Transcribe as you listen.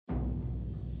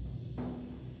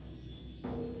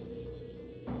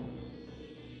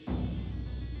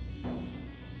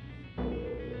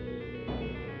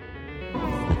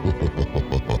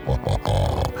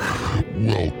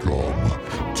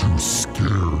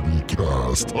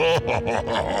Cast.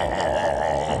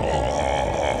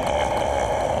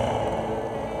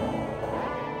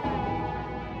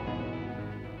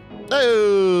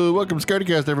 Hey, welcome to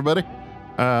ScardyCast, everybody.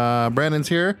 Brandon's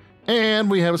here, and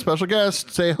we have a special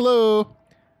guest. Say hello.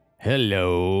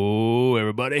 Hello,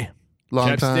 everybody.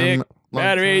 Long time.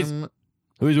 Batteries.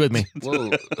 Who's with me?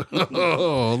 Whoa.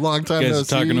 Oh, long time You no guys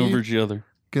talking see. over each other.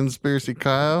 Conspiracy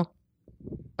Kyle.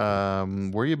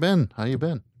 Where you been? How you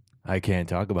been? I can't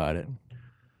talk about it.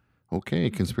 Okay,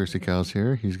 Conspiracy Kyle's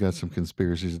here. He's got some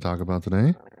conspiracies to talk about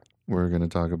today. We're going to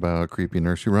talk about creepy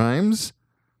nursery rhymes.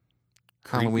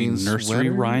 Halloween Creepy nursery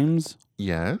sweater? rhymes.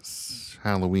 Yes.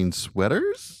 Halloween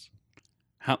sweaters.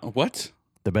 What?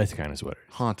 The best kind of sweaters.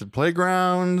 Haunted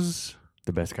playgrounds.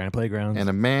 The best kind of playgrounds. And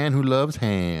a man who loves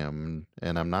ham.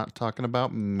 And I'm not talking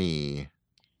about me.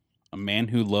 A man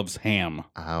who loves ham.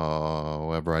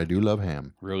 However, I do love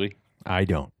ham. Really? I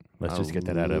don't. Let's just get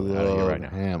that out of here right now.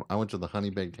 Ham. I went to the honey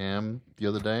baked ham the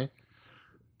other day.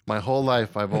 My whole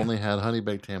life, I've only had honey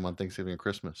baked ham on Thanksgiving and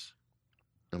Christmas.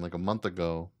 And like a month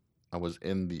ago, I was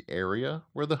in the area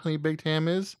where the honey baked ham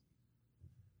is.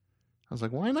 I was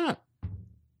like, why not?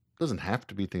 Doesn't have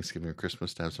to be Thanksgiving or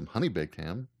Christmas to have some honey baked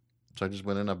ham. So I just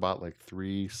went in, I bought like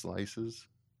 3 slices.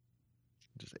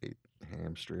 Just ate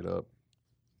ham straight up.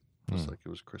 Just like it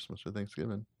was Christmas or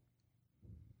Thanksgiving.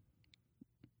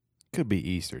 Could be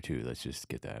Easter, too. Let's just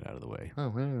get that out of the way.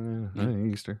 Oh, yeah.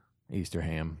 Easter. Easter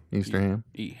ham. Easter ham.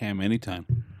 Eat ham anytime.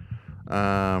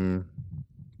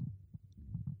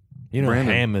 You know,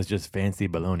 Brandon. ham is just fancy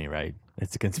bologna, right?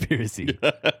 It's a conspiracy.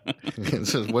 It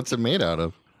says, what's it made out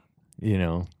of? You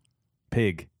know,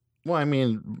 pig. Well, I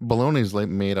mean, bologna's like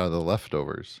made out of the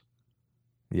leftovers.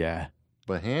 Yeah.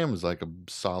 But ham is like a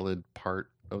solid part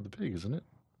of the pig, isn't it?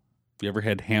 You ever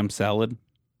had ham salad?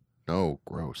 No,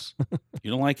 gross. You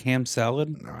don't like ham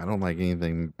salad? No, I don't like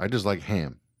anything. I just like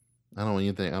ham. I don't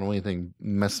want anything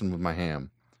messing with my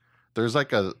ham. There's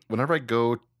like whenever I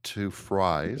go to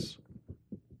Fry's,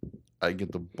 I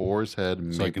get the boar's head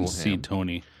maple So I can ham. see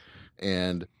Tony.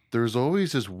 And there's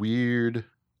always this weird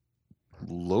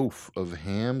loaf of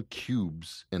ham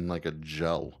cubes in like a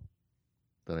gel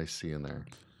that I see in there.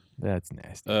 That's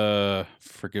nasty.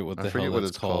 Forget what I the forget hell what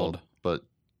it's called. but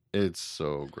it's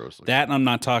so gross. That I'm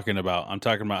not talking about. I'm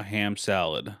talking about ham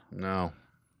salad. No.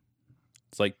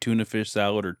 It's like tuna fish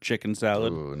salad or chicken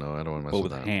salad, Ooh, no, I don't want to mess but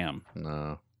with with that. ham.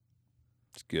 No.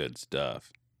 It's good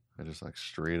stuff. I just like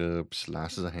straight up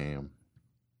slices of ham.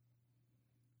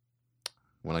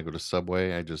 When I go to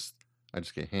Subway, I just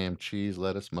get ham, cheese,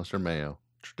 lettuce, mustard, mayo.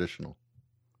 Traditional.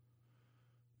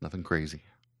 Nothing crazy.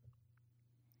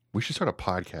 We should start a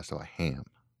podcast about ham.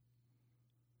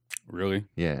 Really?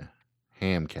 Yeah.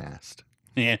 Hamcast.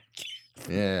 Yeah.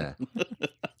 Yeah.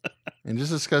 And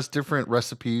just discuss different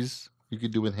recipes you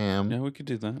could do with ham. Yeah, we could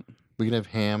do that. We could have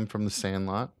Ham from the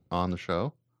Sandlot on the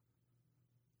show.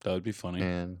 That would be funny.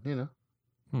 And,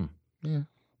 yeah.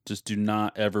 Just do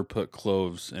not ever put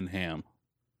cloves in ham.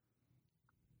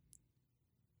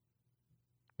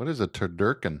 What is a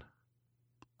turducken?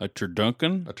 A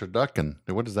turducken? A turducken.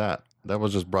 What is that? That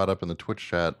was just brought up in the Twitch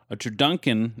chat. A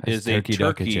turducken That's is a duck, and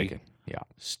turkey chicken. Yeah.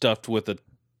 stuffed with a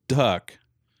duck,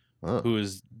 Oh.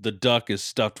 the duck is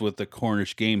stuffed with a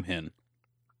Cornish game hen.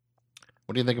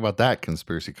 What do you think about that,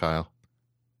 Conspiracy Kyle?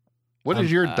 What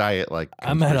is your diet like?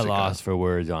 I'm at a Conspiracy loss Kyle? for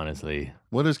words, honestly.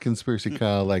 What does Conspiracy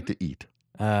Kyle like to eat?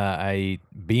 I eat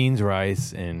beans,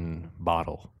 rice, and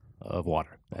bottle of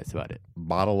water. That's about it.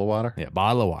 Bottle of water? Yeah,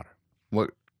 bottle of water.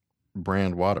 What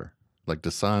brand water? Like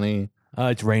Dasani?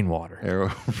 It's rainwater.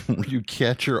 Arrow? You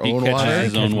catch your He own catches water?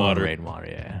 his I own catch my water. Rainwater,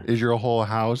 yeah. Is your whole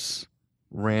house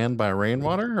ran by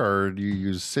rainwater, or do you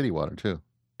use city water too?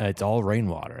 It's all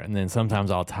rainwater. And then sometimes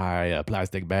I'll tie a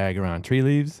plastic bag around tree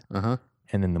leaves, Uh-huh.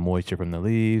 and then the moisture from the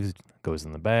leaves goes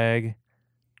in the bag.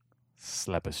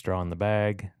 Slap a straw in the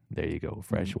bag. There you go,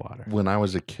 fresh water. When I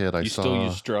was a kid, I You saw... still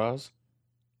use straws?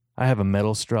 I have a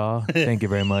metal straw. Thank you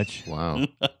very much. Wow.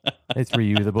 It's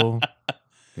reusable.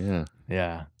 Yeah.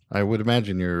 Yeah, I would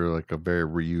imagine you're like a very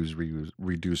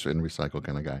reduce, and recycle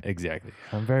kind of guy. exactly.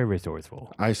 I'm very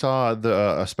resourceful. I saw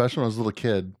a special when I was a little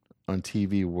kid on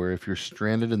TV where if you're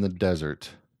stranded in the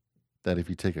desert, that if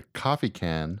you take a coffee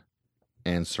can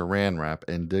and saran wrap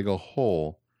and dig a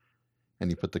hole and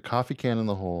you put the coffee can in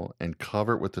the hole and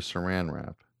cover it with the saran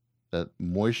wrap, that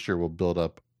moisture will build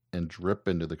up and drip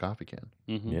into the coffee can.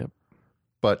 Mm-hmm. Yep.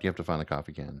 But you have to find a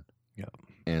coffee can Yep.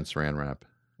 and saran wrap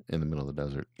in the middle of the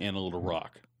desert And a little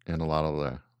rock. and a lot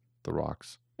of the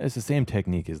rocks. It's the same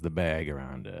technique as the bag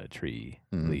around tree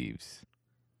Mhm. leaves.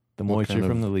 The What moisture kind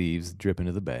from of- the leaves drip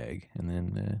into the bag, and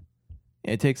then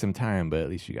it takes some time, but at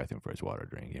least you got some fresh water to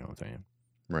drink. You know what I'm saying?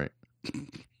 Right.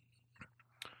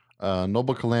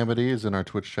 Noble Calamity is in our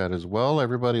Twitch chat as well.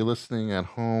 Everybody listening at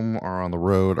home or on the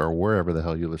road or wherever the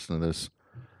hell you listen to this,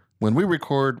 when we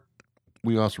record,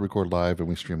 we also record live and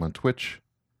we stream on Twitch.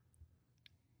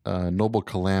 Noble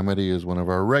Calamity is one of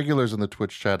our regulars in the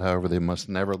Twitch chat. However, they must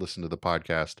never listen to the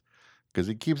podcast because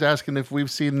he keeps asking if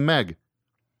we've seen Meg.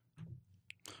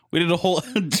 We did a whole.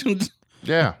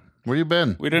 Yeah, where you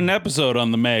been? We did an episode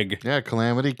on the Meg. Yeah,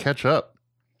 Calamity, catch up.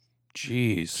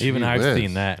 Jeez. Even Gee I've whiz.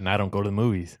 seen that, and I don't go to the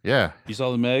movies. Yeah, You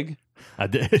saw the Meg? I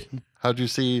did. how'd you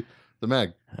see the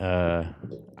Meg?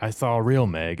 I saw a real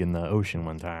Meg in the ocean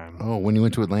one time. Oh, when you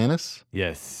went to Atlantis?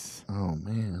 Yes. Oh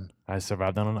man, I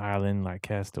survived on an island like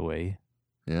Castaway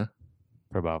yeah.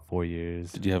 for about 4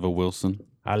 years. Did you have a Wilson?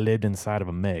 I lived inside of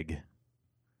a Meg.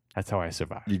 That's how I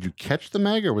survived. Did you catch the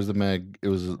Meg, or was the Meg? It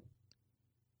was.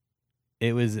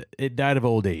 It died of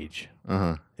old age.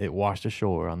 All It washed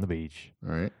ashore on the beach.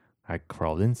 right. I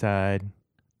crawled inside,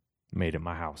 made it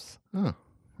my house. Oh,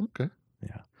 okay.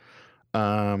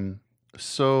 Yeah.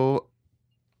 So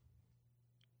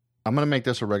I'm gonna make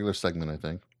this a regular segment, I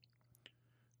think,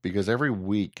 because every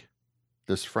week,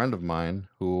 this friend of mine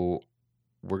who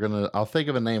I'll think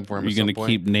of a name for him. Are you going to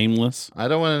keep nameless? I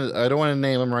don't want to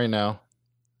name him right now.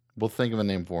 We'll think of a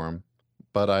name for him.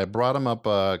 But I brought him up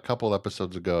a couple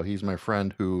episodes ago. He's my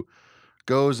friend who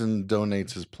goes and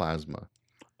donates his plasma.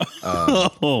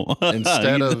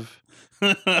 Instead of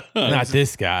Not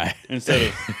this guy. instead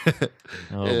of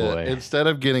Oh boy. instead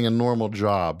of getting a normal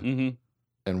job Mhm.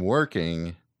 and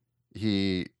working,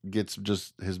 he gets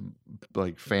just his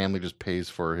family just pays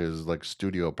for his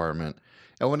studio apartment.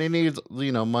 And when he needs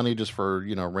money just for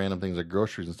random things like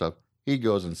groceries and stuff, he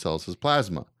goes and sells his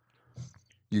plasma.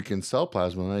 You can sell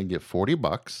plasma and get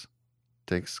 $40.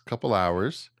 Takes a couple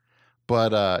hours,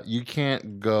 but you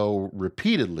can't go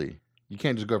repeatedly. You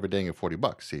can't just go every day and get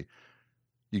 $40. See,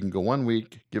 you can go 1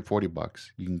 week, get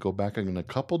 $40. You can go back in a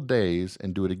couple days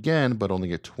and do it again, but only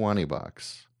get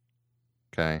 $20.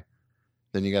 Okay.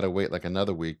 Then you got to wait like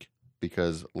another week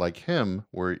because, like him,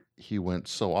 where he went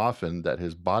so often that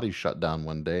his body shut down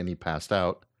one day and he passed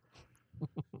out.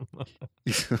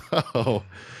 So,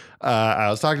 I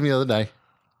was talking to him the other day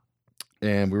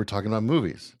and we were talking about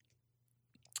movies.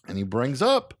 And he brings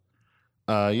up,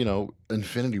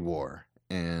 Infinity War.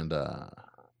 And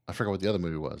I forgot what the other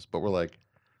movie was, but we're like,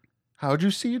 how'd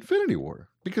you see Infinity War?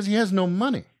 Because he has no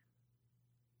money.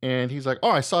 And he's like, oh,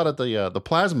 I saw it at the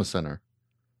Plasma Center.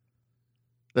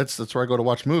 That's where I go to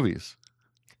watch movies.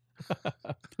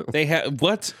 They have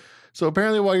what? So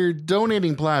apparently while you're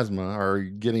donating plasma or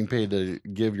getting paid to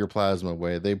give your plasma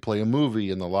away, they play a movie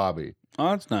in the lobby. Oh,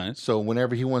 that's nice. So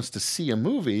whenever he wants to see a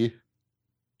movie,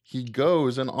 he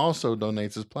goes and also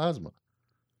donates his plasma.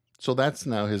 So that's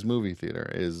now his movie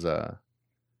theater is This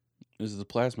is the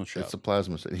plasma shop. it's a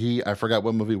plasma. I forgot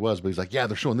what movie it was, but he's like, yeah,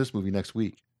 they're showing this movie next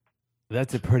week.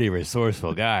 That's a pretty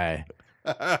resourceful guy.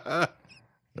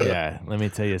 Yeah, let me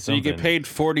tell you So you something. get paid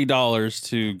 $40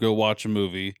 to go watch a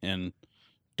movie and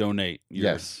donate your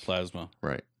Yes. plasma.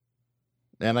 Right.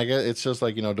 And I guess it's just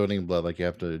like, donating blood. Like you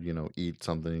have to, eat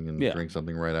something and Yeah. drink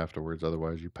something right afterwards.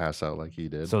 Otherwise you pass out like he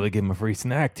did. So they give him a free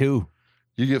snack too.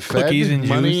 You get fed, cookies and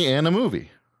money, juice. and a movie.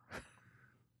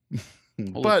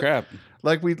 Holy But crap.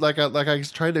 like I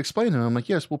tried to explain to him, I'm like,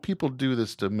 yes, well, people do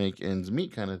this to make ends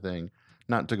meet kind of thing,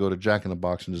 not to go to Jack in the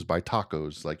Box and just buy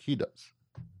tacos like he does,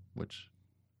 which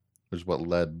is what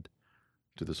led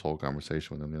to this whole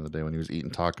conversation with him the other day when he was eating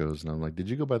tacos. And I'm like, did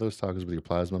you go buy those tacos with your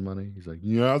plasma money? He's like,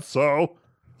 yeah, so.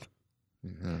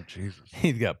 Oh, Jesus.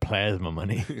 He's got plasma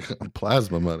money.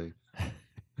 Plasma money.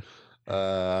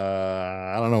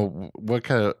 I don't know what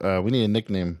kind of, we need a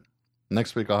nickname.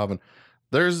 Next week I'll have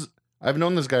I've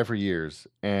known this guy for years,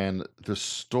 and the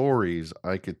stories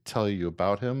I could tell you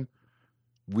about him,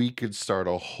 we could start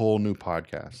a whole new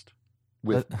podcast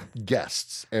with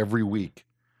guests every week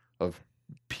of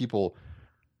people.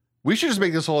 We should just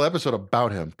make this whole episode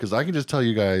about him because I can just tell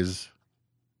you guys.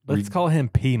 Let's call him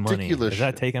P Money. ridiculous Is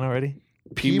that shit. taken already?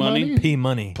 P money? P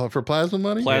Money. For plasma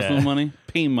money? Plasma Yeah. money?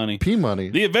 P money. P money.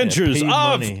 The Adventures P of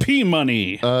money. P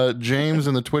money. James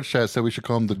in the Twitch chat said we should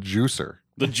call him the Juicer.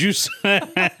 The juice.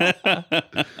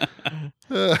 The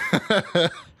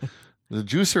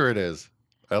Juicer it is.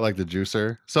 I like the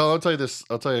Juicer. So I'll tell you this.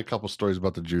 I'll tell you a couple stories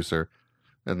about the Juicer,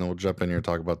 and then we'll jump in here and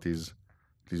talk about these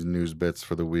news bits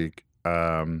for the week.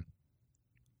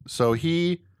 So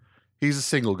he's a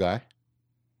single guy,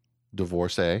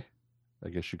 divorcee, I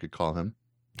guess you could call him.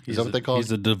 Is that what they call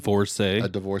He's a divorcee. a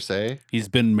divorcee? He's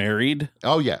been married.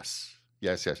 Oh yes.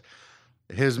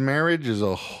 His marriage is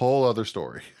a whole other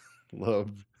story.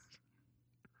 Love.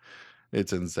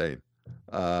 It's insane.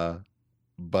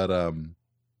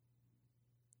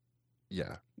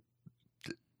 Yeah.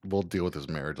 we'll deal with his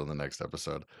marriage on the next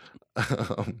episode.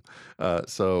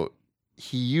 So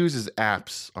he uses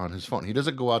apps on his phone. He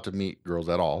doesn't go out to meet girls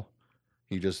at all.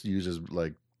 He just uses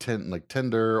like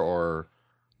Tinder, or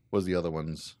what's the other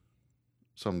ones?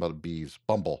 Something about bees.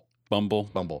 Bumble.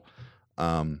 Bumble.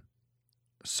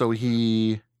 So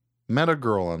he met a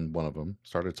girl on one of them,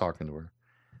 started talking to her,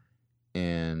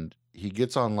 and he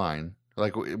gets online.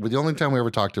 Like, the only time we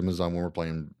ever talked to him is on when we're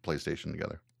playing PlayStation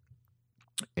together.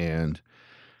 And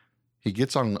he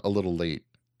gets on a little late.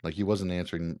 Like, he wasn't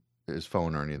answering his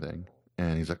phone or anything.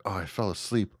 And he's like, oh, I fell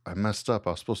asleep. I messed up.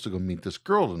 I was supposed to go meet this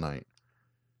girl tonight.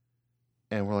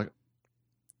 And we're like,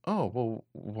 oh, well,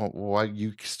 why?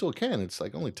 You still can. It's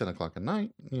like only 10 o'clock at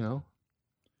night, you know.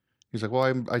 He's like, well,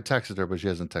 I texted her, but she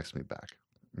hasn't texted me back.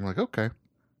 I'm like, okay.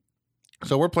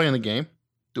 So we're playing the game,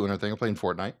 doing our thing. We're playing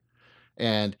Fortnite.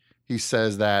 And he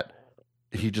says that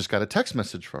he just got a text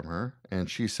message from her, and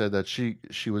she said that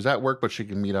she was at work, but she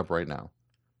can meet up right now.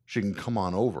 She can come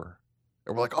on over.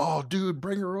 And we're like, oh, dude,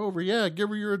 bring her over. Yeah, give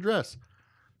her your address.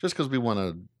 Just because we want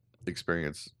to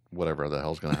experience whatever the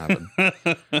hell's going to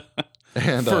happen.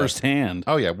 And firsthand.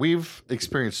 Oh, yeah. We've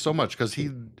experienced so much because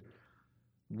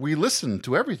we listen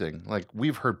to everything. Like,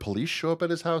 we've heard police show up at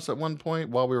his house at one point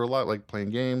while we were like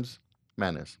playing games.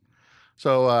 Madness.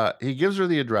 So he gives her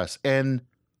the address, and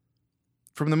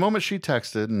from the moment she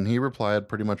texted and he replied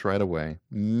pretty much right away,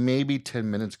 maybe 10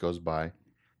 minutes goes by,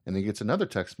 and he gets another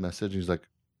text message. He's like,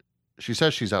 she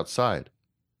says she's outside.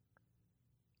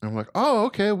 And I'm like, oh,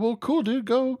 okay, well, cool, dude,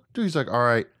 go. Dude, he's like, all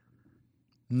right.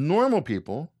 Normal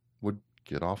people would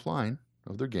get offline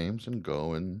of their games and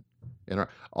go and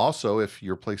also, if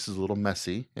your place is a little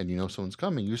messy and you know someone's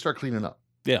coming, you start cleaning up.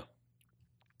 Yeah.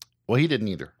 Well, he didn't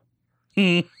either.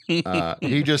 He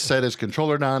just set his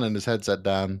controller down and his headset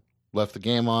down, left the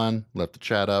game on, left the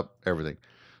chat up, everything.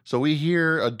 So we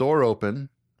hear a door open.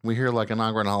 We hear like an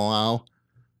awkward hello,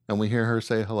 and we hear her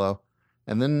say hello.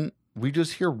 And then we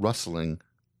just hear rustling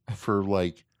for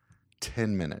like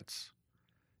 10 minutes.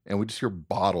 And we just hear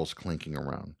bottles clinking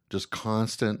around, just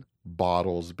constant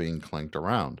bottles being clanked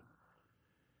around.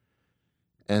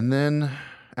 And then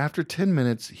after 10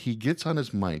 minutes, he gets on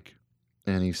his mic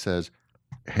and he says,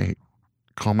 hey,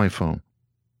 call my phone.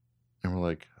 And we're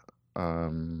like,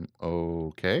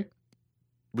 okay.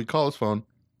 We call his phone,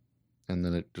 and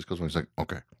then it just goes on. He's like,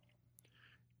 okay.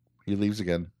 He leaves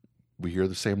again. We hear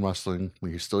the same rustling.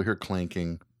 We still hear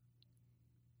clanking.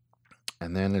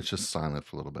 And then it's just silent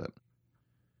for a little bit.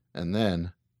 And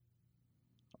then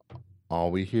all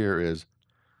we hear is,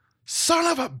 son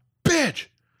of a bitch!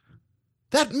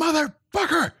 That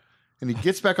motherfucker! And he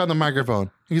gets back on the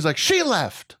microphone. He's like, she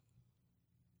left.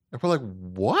 And we're like,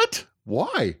 what?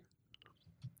 Why?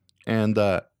 And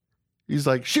he's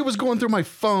like, she was going through my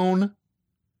phone,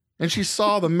 and she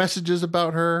saw the messages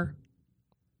about her,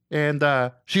 and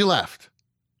she left.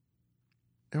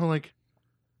 And we're like,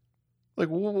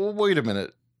 wait a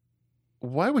minute.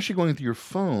 Why was she going through your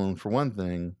phone, for one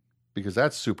thing? Because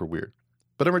that's super weird.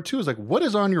 But number two is like, what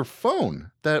is on your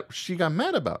phone that she got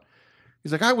mad about?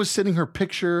 He's like, I was sending her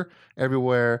picture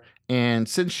everywhere, and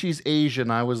since she's Asian,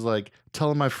 I was like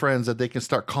telling my friends that they can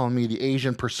start calling me the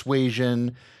Asian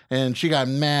persuasion, and she got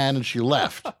mad and she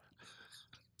left.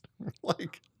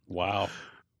 Like, wow.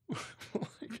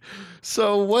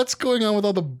 So what's going on with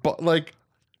all the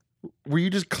were you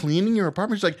just cleaning your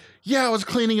apartment? She's like, yeah, I was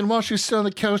cleaning, and while she was sitting on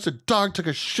the couch, the dog took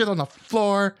a shit on the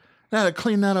floor, and I had to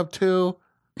clean that up too.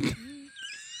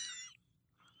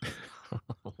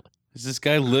 Does this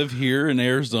guy live here in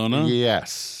Arizona?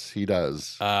 Yes, he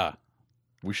does. Ah,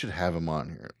 We should have him on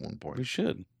here at one point. we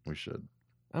should. We should.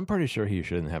 I'm pretty sure he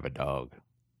shouldn't have a dog.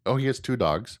 Oh, he has two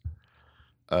dogs.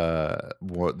 They're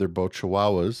both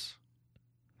Chihuahuas.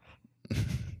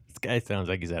 This guy sounds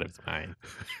like he's out of his mind.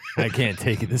 I can't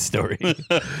take this story.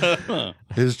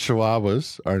 His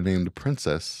Chihuahuas are named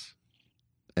Princess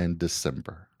and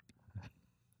December.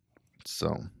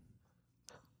 So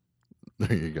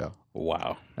there you go.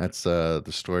 Wow. That's the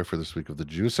story for this week of the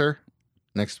Juicer.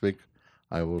 Next week,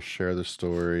 I will share the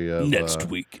story of Next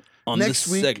week on next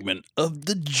the week- segment of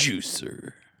the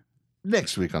Juicer.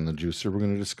 Next week on the Juicer, we're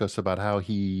going to discuss about how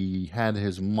he had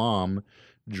his mom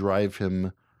drive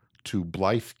him to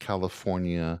Blythe,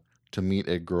 California to meet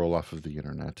a girl off of the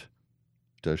internet.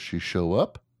 Does she show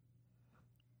up?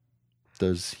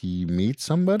 Does he meet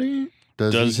somebody?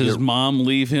 Does he his get- mom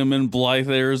leave him in Blythe,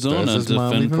 Arizona Does his to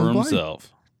mom fend leave him for in Blythe?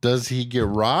 himself? Does he get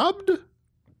robbed?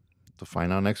 To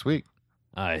find out next week.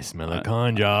 I smell a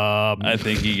con job. I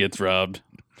think he gets robbed.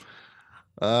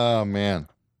 Oh, man.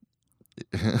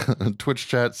 Twitch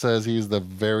chat says he's the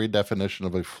very definition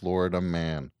of a Florida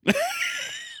man.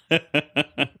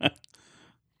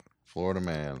 Florida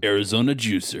man. Arizona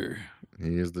juicer.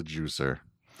 He is the juicer.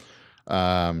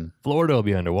 Florida will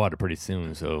be underwater pretty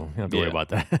soon, so you don't have to worry Yeah. about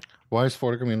that. Why is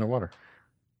Florida coming underwater?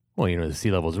 Well, the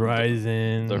sea level's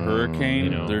rising. The hurricane. you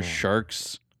know. There's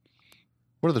sharks.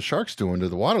 What are the sharks doing to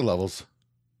the water levels?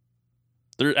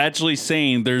 They're actually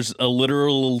saying there's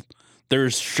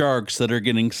sharks that are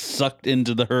getting sucked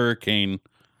into the hurricane.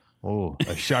 Oh,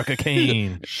 a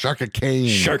sharkacane. Sharkacane.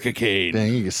 Sharkacade.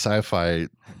 Dang, you get sci-fi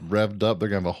revved up. They're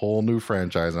going to have a whole new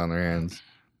franchise on their hands.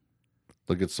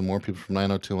 They'll get some more people from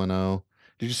 90210.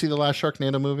 Did you see the last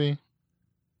Sharknado movie?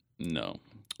 No,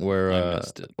 Where, I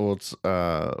missed it. well, it's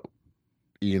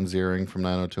Ian Ziering from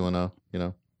 90210. You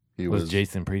know, he Was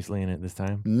Jason Priestley in it this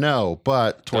time? No,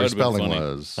 but Tori would've been Spelling funny.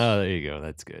 was. Oh, there you go.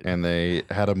 That's good. And they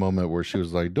had a moment where she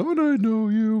was like, "Don't I know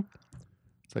you?"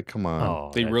 It's like, come on.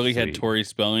 oh, They that's really had sweet. Tori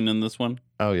Spelling in this one.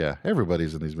 Oh yeah,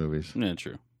 everybody's in these movies. Yeah,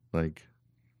 true. Like,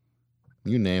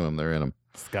 you name them, they're in them.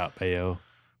 Scott Baio.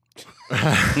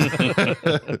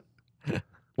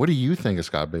 What do you think of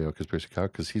Scott Baio, Conspiracy Cow?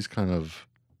 Because he's kind of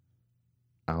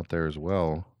out there as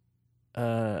well.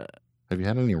 Uh, Have you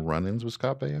had any run-ins with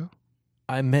Scott Baio?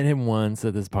 I met him once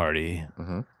at this party,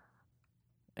 Uh-huh.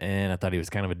 and I thought he was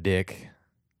kind of a dick.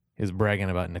 He was bragging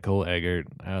about Nicole Eggert.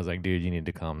 I was like, dude, you need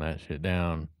to calm that shit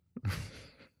down.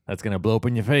 That's gonna blow up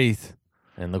in your face.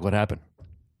 And look what happened.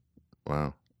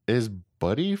 Wow. Is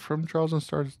Buddy from Charles and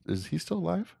Stars, is he still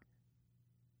alive?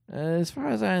 As far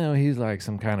as I know, he's like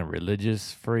some kind of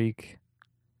religious freak.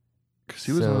 Because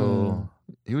he was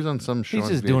on some show. He's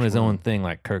on just doing his VH1. own thing,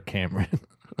 like Kirk Cameron.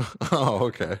 Oh,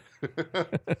 okay.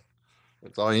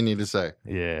 That's all you need to say.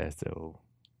 Yeah. So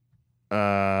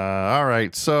All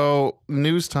right. So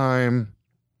news time.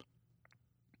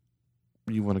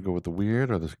 You want to go with the weird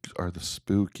or the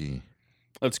spooky?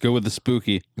 Let's go with the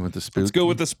spooky. You want the spooky? Let's go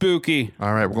with the spooky.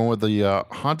 All right, we're going with the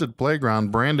haunted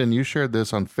playground. Brandon, you shared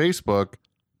this on Facebook,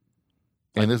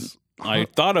 and this I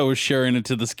thought I was sharing it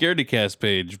to the Scaredy Cast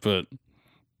page, but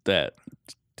that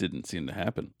didn't seem to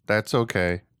happen. that's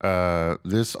okay.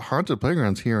 This haunted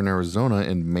playground's here in Arizona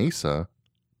in Mesa,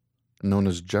 known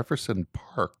as Jefferson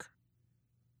Park.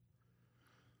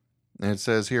 And it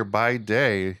says here, by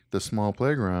day, the small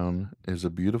playground is a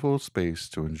beautiful space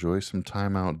to enjoy some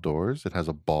time outdoors. It has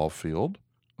a ball field,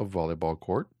 a volleyball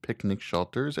court, picnic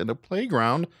shelters, and a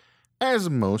playground, as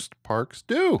most parks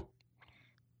do.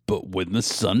 But when the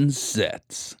sun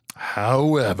sets,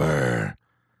 However,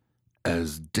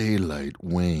 as daylight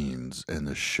wanes and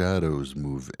the shadows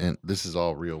move in, this is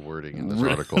all real wording in this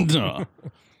article. No.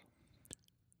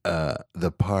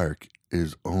 The park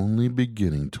is only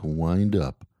beginning to wind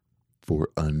up for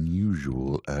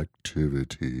unusual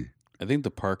activity. I think the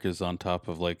park is on top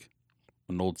of like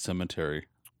an old cemetery.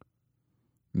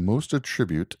 Most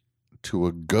attribute to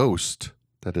a ghost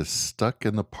that is stuck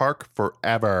in the park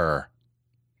forever.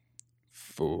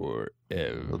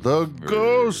 Forever. The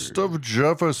ghost of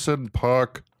Jefferson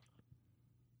Park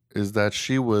is that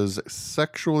she was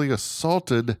sexually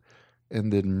assaulted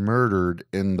and then murdered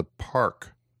in the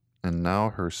park. And now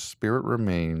her spirit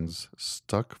remains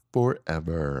stuck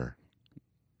forever.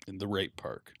 In the rape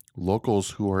park.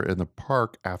 Locals who are in the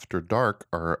park after dark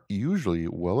are usually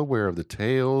well aware of the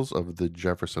tales of the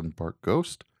Jefferson Park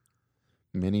ghost.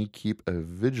 Many keep a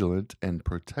vigilant and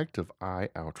protective eye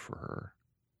out for her.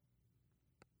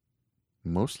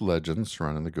 Most legends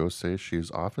surrounding the ghost say she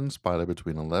is often spotted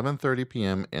between 11:30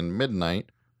 p.m. and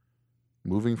midnight,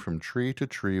 moving from tree to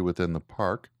tree within the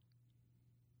park.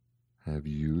 Have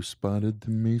you spotted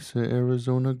the Mesa,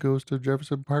 Arizona ghost of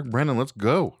Jefferson Park? Brandon, let's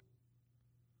go.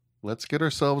 Let's get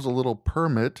ourselves a little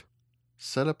permit,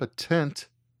 set up a tent,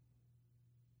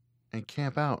 and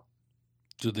camp out.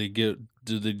 Do they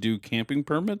do camping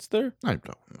permits there? I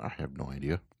have no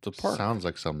idea. The park. Sounds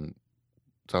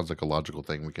like a logical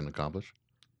thing we can accomplish.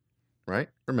 Right?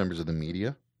 Or members of the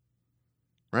media.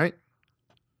 Right?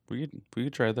 We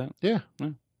could try that. Yeah.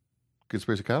 Yeah.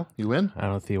 Conspiracy Kyle, you win? I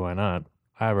don't see why not.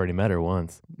 I've already met her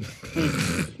once.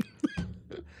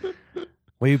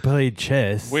 We played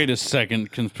chess. Wait a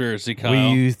second, Conspiracy Kyle. We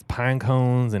used pine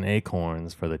cones and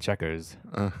acorns for the checkers.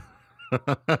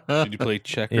 Did you play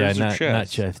checkers Yeah, or not chess?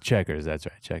 chess. Checkers. That's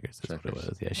right. Checkers. That's what Checkers. it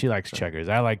was. Yeah, she likes checkers.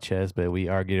 I like chess, but we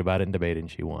argued about it and debated,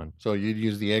 and she won. So you'd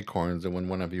use the acorns, and when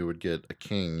one of you would get a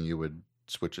king, you would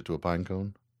switch it to a pine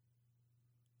cone?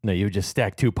 No, you would just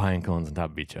stack two pine cones on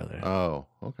top of each other. Oh,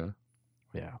 okay.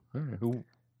 Yeah. All right. Who?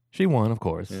 She won, of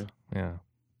course. Yeah. Yeah.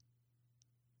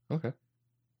 Okay.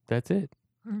 That's it.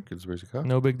 All right, Conspiracy Kyle.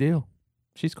 No big deal.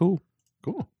 She's cool.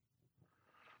 Cool.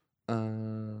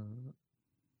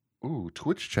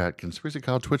 Twitch chat. Conspiracy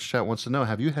Kyle Twitch chat wants to know,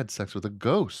 have you had sex with a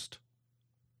ghost?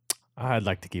 I'd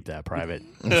like to keep that private.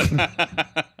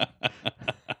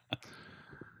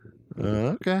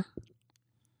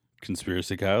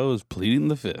 Conspiracy Kyle is pleading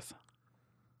the fifth.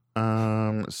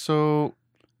 So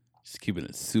He's keeping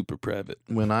it super private.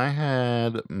 when I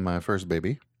had my first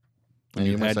baby, When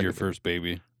you my had your second first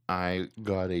baby. I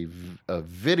got a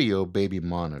video baby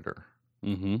monitor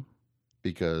Mm-hmm.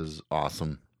 because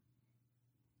awesome,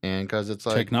 and because it's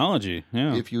like Technology.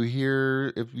 Yeah. if you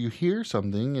hear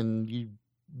something and you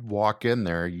walk in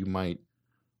there, you might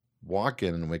walk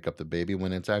in and wake up the baby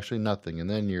when it's actually nothing, and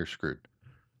then you're screwed.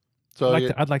 So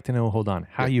I'd like to know, hold on,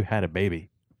 how Yeah. you had a baby.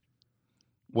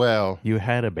 well, You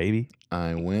had a baby?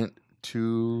 I went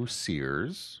to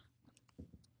Sears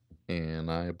and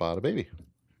I bought a baby.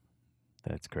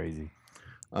 That's crazy.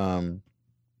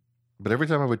 But every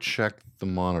time I would check the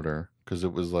monitor, because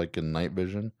it was like in night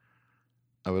vision,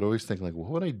 I would always think like, what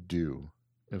would I do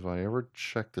if I ever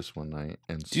checked this one night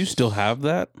and Do you still have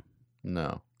that?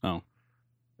 no? Oh.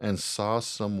 And saw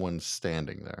someone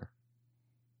standing there.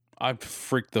 I'd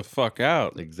freak the fuck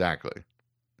out. Exactly.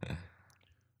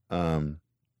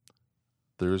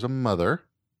 There's a mother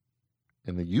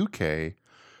in the UK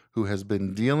who has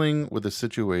been dealing with a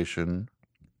situation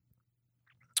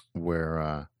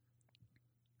where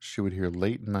she would hear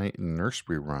late night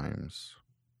nursery rhymes.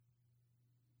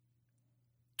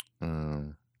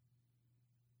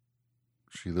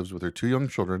 She lives with her 2 young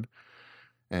children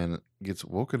and gets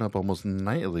woken up almost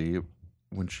nightly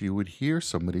when she would hear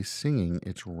somebody singing,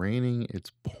 "It's raining,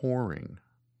 it's pouring."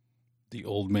 The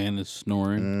old man is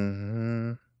snoring.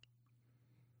 Mm-hmm.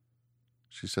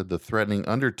 She said the threatening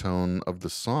undertone of the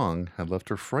song had left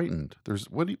her frightened.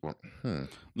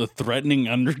 The threatening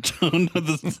undertone of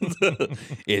the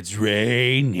it's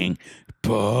raining,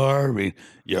 pouring,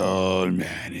 the old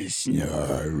man is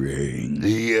snoring.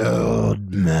 The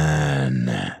old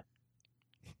man.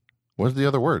 What's the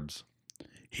other words?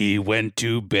 He went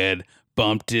to bed,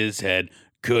 bumped his head,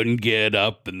 couldn't get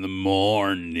up in the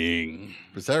morning.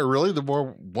 Is that really the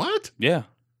more what? Yeah.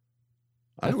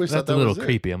 I always That's thought a that little was it.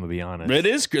 creepy, I'm going to be honest. It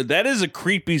is good. That is a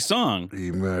creepy song.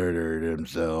 He murdered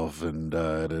himself and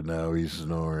died, and now he's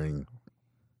snoring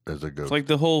as a ghost. It's like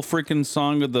the whole freaking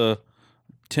song of the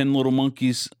 10 little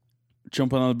monkeys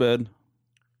jumping on the bed.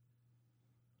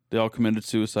 They all committed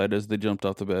suicide as they jumped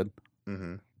off the bed.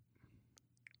 Mm-hmm.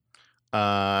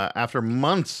 After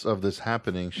months of this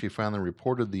happening, she finally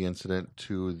reported the incident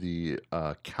to the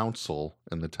council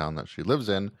in the town that she lives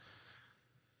in.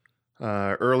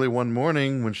 Early one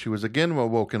morning, when she was again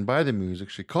awoken by the music,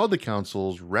 she called the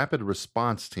council's rapid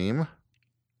response team,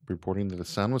 reporting that the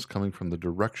sound was coming from the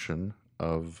direction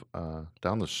of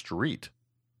down the street.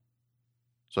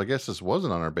 So I guess this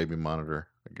wasn't on her baby monitor.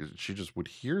 I guess she just would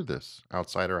hear this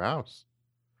outside her house.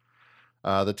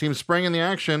 The team sprang in the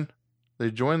action.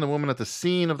 They joined the woman at the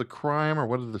scene of the crime, or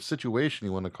whatever the situation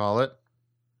you want to call it.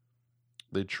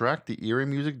 They tracked the eerie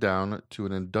music down to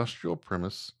an industrial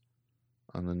premise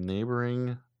on the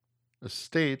neighboring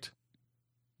estate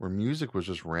where music was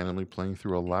just randomly playing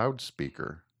through a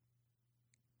loudspeaker.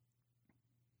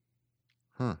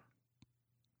 Huh.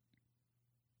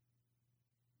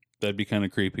 That'd be kind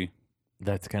of creepy.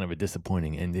 That's kind of a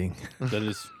disappointing ending. That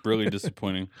is really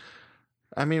disappointing.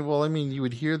 I mean, you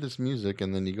would hear this music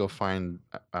and then you go find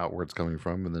out where it's coming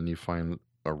from, and then you find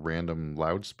a random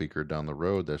loudspeaker down the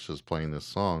road that's just playing this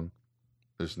song,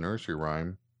 this nursery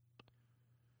rhyme.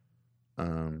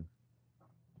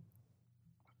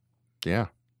 Yeah,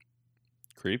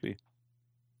 Creepy.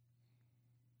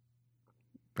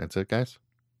 that's it, guys.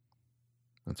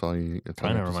 That's all you. That's all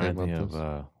Kind you of have to say reminds me about of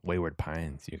this? Wayward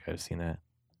Pines. You guys seen that?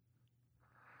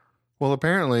 Well,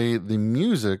 apparently the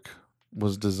music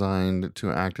was designed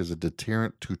to act as a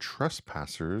deterrent to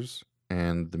trespassers,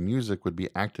 and the music would be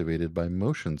activated by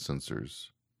motion sensors.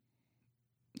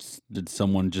 Did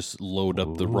someone just load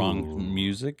up the wrong Ooh.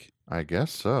 music? I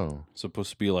guess so. Supposed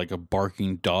to be like a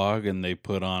barking dog, and they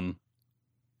put on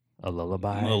A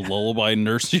lullaby? a lullaby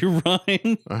nursery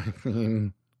rhyme. I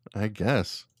mean, I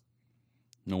guess.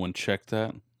 No one checked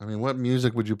that. I mean, what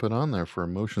music would you put on there for a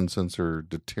motion sensor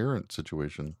deterrent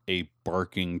situation? A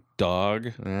barking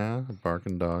dog. Yeah, a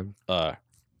barking dog.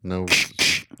 No.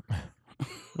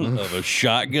 Of a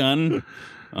shotgun.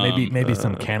 Maybe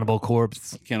some Cannibal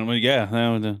Corpse. Yeah. That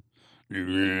would,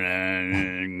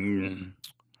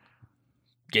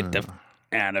 get the f-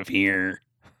 out of here.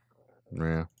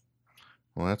 Yeah.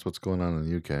 Well, that's what's going on in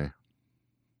the UK.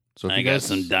 So if I you got guys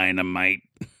some dynamite.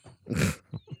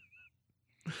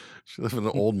 She live in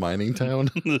an old mining town.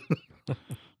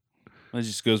 That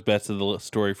just goes back to the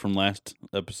story from last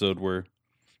episode where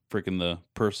freaking the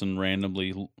person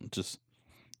randomly just,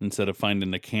 instead of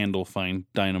finding a candle, find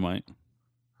dynamite.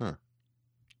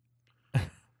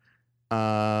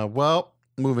 Well,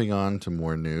 moving on to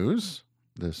more news.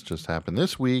 This just happened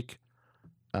this week.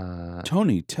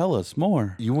 Tony, tell us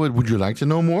more. Would you like to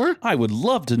know more? I would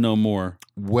love to know more.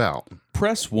 Well,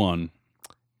 Press 1.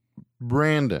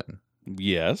 Brandon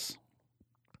Yes.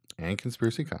 and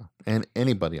Conspiracy Kyle and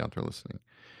anybody out there listening,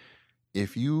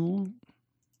 if you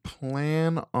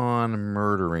plan on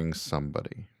murdering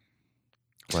somebody,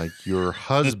 like your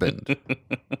husband,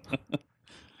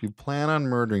 if you plan on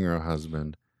murdering your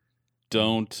husband,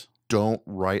 Don't.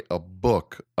 write a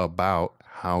book about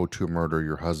how to murder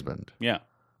your husband, Yeah.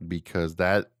 because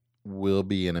that will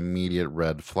be an immediate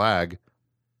red flag,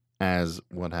 as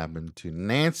what happened to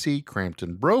Nancy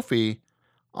Crampton Brophy,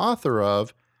 author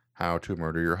of How to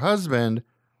Murder Your Husband,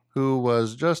 who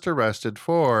was just arrested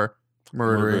for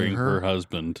murdering her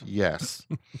husband. Yes.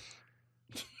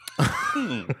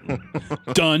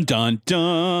 Dun, dun,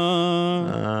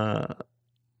 dun.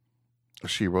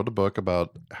 She wrote a book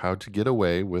about how to get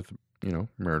away with,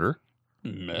 murder.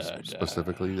 Murder.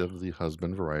 Specifically of the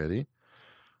husband variety.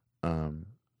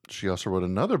 She also wrote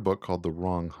another book called The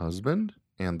Wrong Husband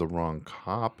and The Wrong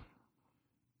Cop,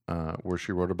 where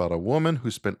she wrote about a woman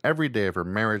who spent every day of her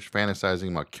marriage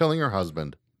fantasizing about killing her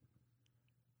husband.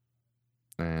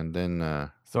 And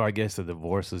then So I guess the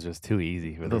divorce was just too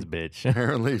easy for this bitch.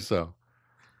 apparently so.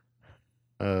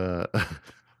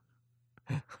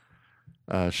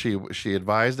 She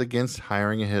advised against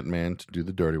hiring a hitman to do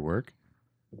the dirty work.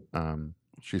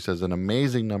 She says an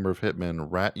amazing number of hitmen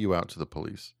rat you out to the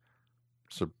police.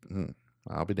 So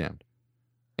I'll be damned.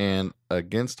 And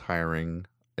against hiring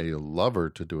a lover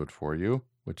to do it for you,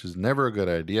 which is never a good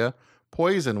idea.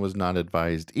 Poison was not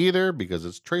advised either because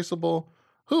it's traceable.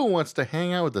 Who wants to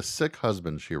hang out with a sick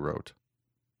husband, she wrote.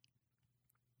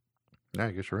 Yeah,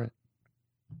 I guess you're right.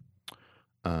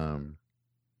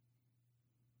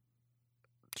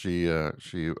 She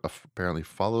apparently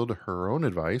followed her own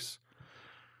advice,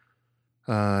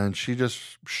 and she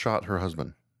just shot her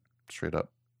husband straight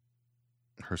up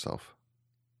herself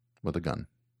with a gun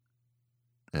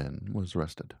and was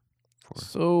arrested for.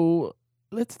 So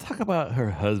let's talk about her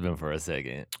husband for a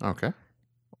second. Okay.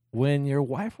 When your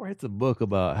wife writes a book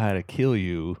about how to kill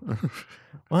you,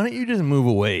 why don't you just move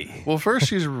away? Well, first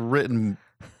she's written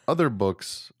other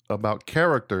books about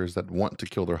characters that want to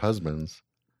kill their husbands.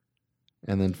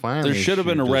 And then finally, There should have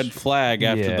been a red flag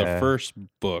after the Yeah. first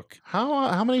book.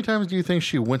 How many times do you think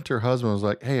she went to her husband and was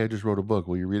like, "Hey, I just wrote a book.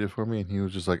 Will you read it for me?" And he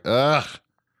was just like, "Ugh,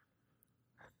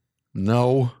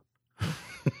 no."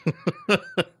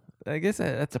 I guess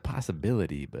that's a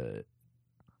possibility, but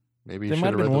Maybe there you might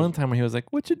should have have been read one time where he was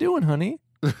like, "What you doing, honey?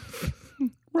 Writing a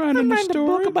Writing a book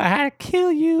story. about how to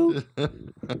kill you." the.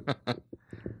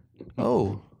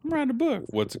 Oh, Write a book.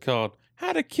 What's it called?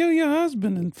 How to Kill Your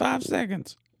Husband in 5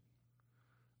 Seconds.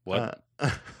 What?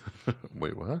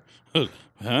 Wait, what?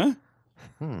 Huh?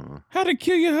 Hmm. How to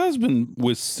Kill Your Husband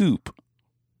with soup.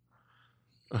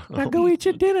 now go eat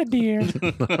your dinner, dear.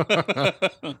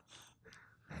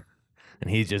 And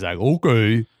he's just like,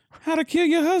 "Okay." How to Kill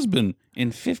Your Husband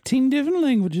in 15 different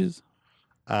languages.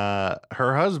 Her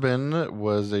husband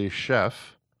was a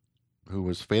chef who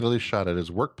was fatally shot at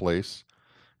his workplace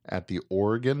at the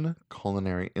Oregon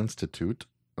Culinary Institute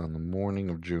on the morning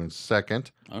of June 2nd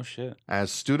Oh, shit.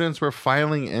 as students were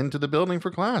filing into the building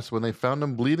for class when they found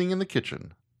him bleeding in the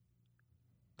kitchen.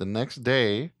 The next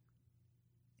day,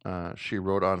 she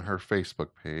wrote on her Facebook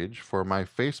page, "For my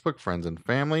Facebook friends and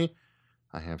family,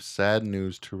 I have sad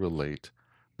news to relate.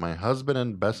 My husband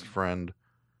and best friend,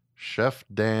 Chef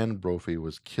Dan Brophy,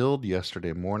 was killed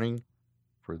yesterday morning.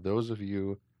 For those of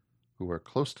you who are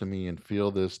close to me and feel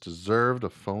this deserved a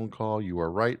phone call, you are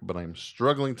right, but I'm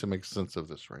struggling to make sense of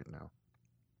this right now."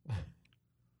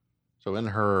 So in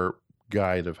her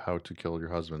guide of how to kill your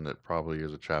husband, it probably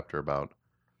is a chapter about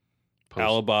posts to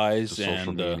Alibis social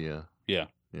and media. yeah.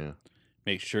 Yeah.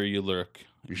 Make sure you lurk.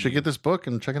 You should get this book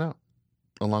and check it out,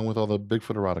 along with all the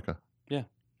Bigfoot erotica. Yeah,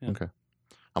 yeah. Okay.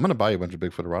 I'm gonna buy you a bunch of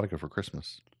Bigfoot erotica for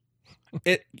Christmas.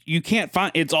 It. You can't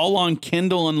find. It's all on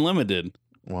Kindle Unlimited.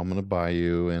 Well, I'm gonna buy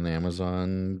you an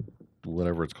Amazon,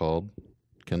 whatever it's called,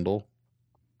 Kindle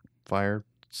Fire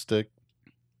Stick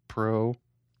Pro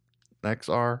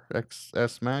XR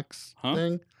XS Max Huh?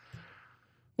 thing.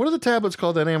 What are the tablets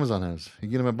called that Amazon has? You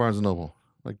get them at Barnes and Noble,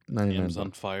 like 99 Amazon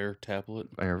bucks. Fire tablet,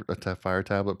 Fire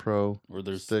Tablet Pro. or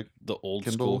there's Stick the old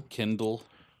Kindle. school Kindle.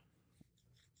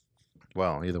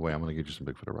 Well, either way, I'm gonna get you some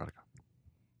Bigfoot erotica.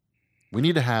 We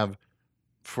need to have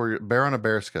for your Bear on a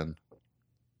Bearskin.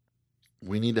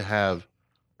 We need to have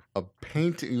a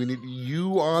painting. We need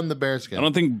you on the bearskin. I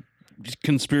don't think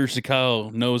Conspiracy Kyle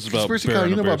knows about Conspiracy Bear Kyle, on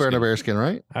you a know about Bear on a Bearskin. Bearskin,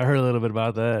 right? I heard a little bit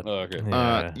about that. Oh, okay.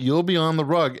 Yeah. You'll be on the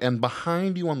rug, and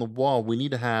behind you on the wall, we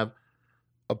need to have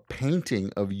a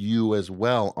painting of you as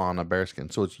well on a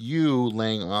bearskin. So it's you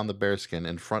laying on the bearskin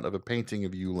in front of a painting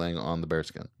of you laying on the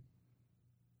bearskin.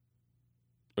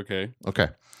 Okay. Okay.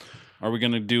 Are we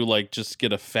gonna do like just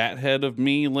get a fat head of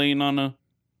me laying on a?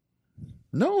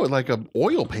 No, like a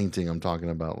oil painting I'm talking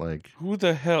about. Like, Who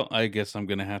the hell? I guess I'm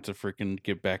gonna have to freaking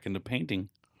get back into painting.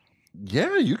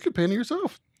 yeah, you could paint it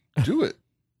yourself. Do it.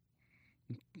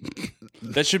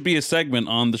 That should be a segment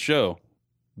on the show.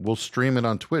 We'll stream it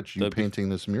on Twitch. You That'd be- painting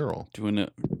this mural. Doing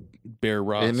it, Bear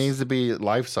Ross. It needs to be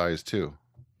life size too.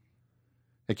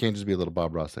 It can't just be a little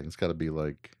Bob Ross thing. It's got to be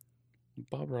like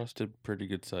Bob Ross did pretty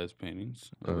good sized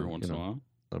paintings every once in a while.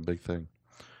 a big thing.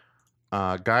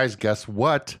 Guys, guess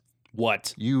what?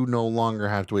 What? You no longer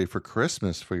have to wait for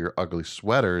Christmas for your ugly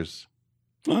sweaters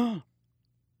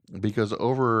because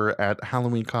over at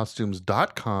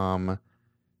HalloweenCostumes.com,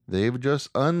 they've just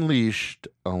unleashed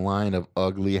a line of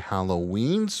ugly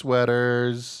Halloween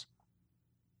sweaters.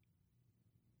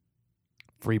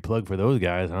 Free plug for those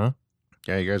guys, huh?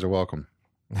 Yeah, you guys are welcome.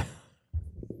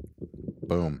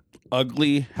 Boom.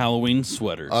 Ugly Halloween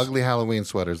sweaters. Ugly Halloween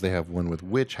sweaters. They have one with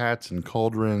witch hats and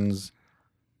cauldrons,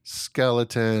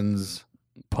 skeletons.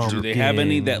 Do they have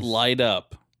any that Pumpkins. light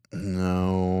up?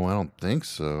 No, I don't think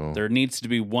so. There needs to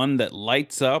be one that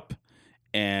lights up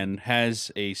and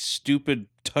has a stupid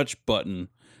touch button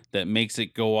that makes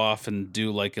it go off and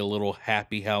do like a little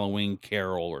happy Halloween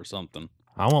carol or something.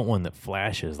 I want one that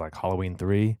flashes like Halloween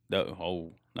 3. That'd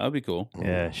be cool.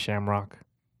 Yeah, Shamrock.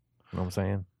 You know what I'm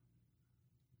saying?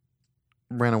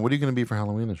 Brandon, what are you going to be for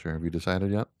Halloween this year? Have you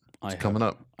decided yet? It's coming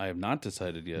up. I have not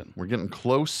decided yet. We're getting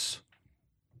close.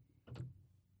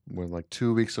 We're like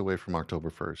 2 weeks away from October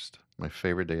 1st, my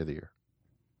favorite day of the year.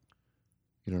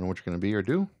 You don't know what you're going to be or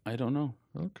do? I don't know.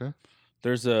 Okay.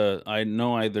 There's a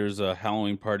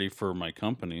Halloween party for my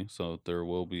company, so there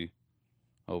will be.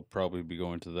 I'll probably be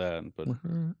going to that. But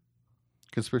Alright.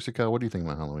 Conspiracy Kyle, what do you think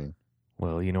about Halloween?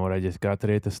 Well, you know what I just got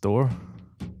today at the store?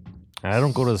 I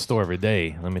don't go to the store every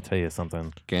day. Let me tell you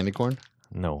something. Candy corn?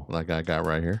 No. Like I got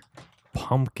right here.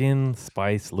 Pumpkin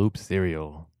Spice Loop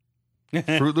cereal.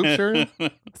 Fruit Loop cereal?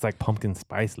 It's like pumpkin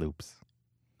spice loops,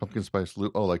 Pumpkin spice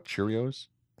loop. Oh, like Cheerios?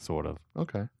 sort of.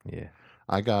 Okay. Yeah.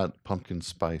 I got pumpkin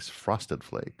spice frosted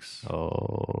flakes.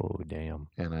 Oh, damn.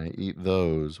 And I eat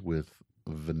those with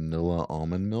vanilla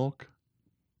almond milk.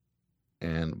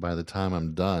 And by the time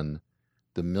I'm done,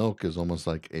 the milk is almost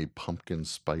like a pumpkin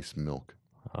spice milk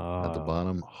at the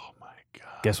bottom. Oh my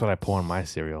God. Guess what I pour in my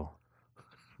cereal?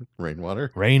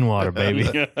 Rainwater? Rainwater, baby.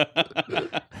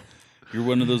 You're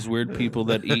one of those weird people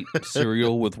that eat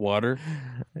cereal with water,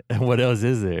 What else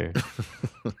is there?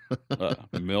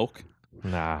 milk.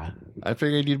 Nah. I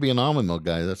figured you'd be an almond milk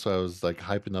guy. That's why I was like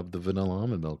hyping up the vanilla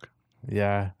almond milk.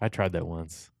 Yeah, I tried that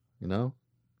once. You know?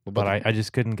 What But about I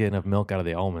just couldn't get enough milk out of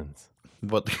the almonds.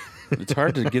 But It's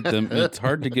hard to get them. It's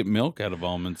hard to get milk out of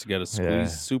almonds. You got to squeeze Yeah.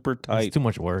 super It's tight, too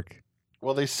much work.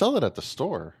 well, they sell it at the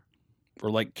store. or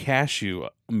like cashew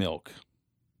milk.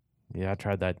 Yeah, I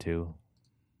tried that too.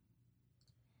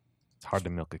 It's hard to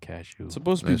milk a cashew. It's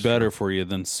supposed to be That's better for you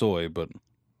than soy, but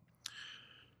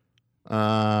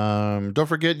Don't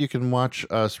forget you can watch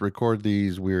us record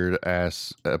these weird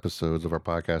ass episodes of our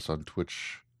podcast on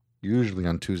Twitch, usually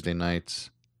on Tuesday nights.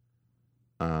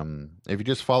 If you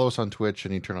just follow us on Twitch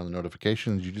and you turn on the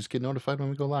notifications, you just get notified when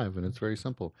we go live, and it's very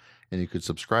simple. And you could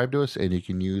subscribe to us, and you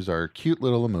can use our cute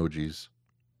little emojis.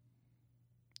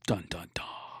 dun dun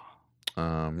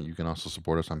dun. You can also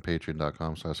support us on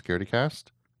patreon.com/scaredycast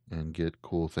and get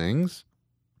cool things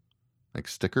like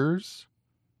stickers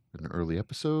and early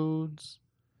episodes,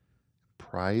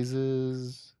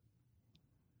 prizes,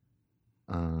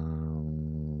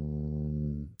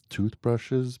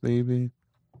 toothbrushes, maybe.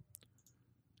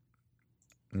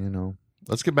 You know,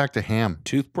 let's get back to ham.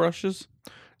 Toothbrushes?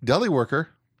 Deli worker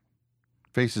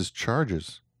faces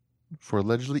charges for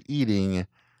allegedly eating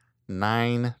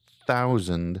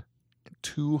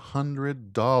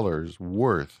 $9,200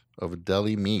 worth of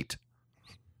deli meat.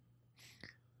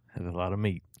 That's a lot of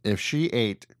meat. If she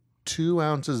ate 2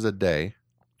 ounces a day,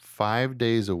 5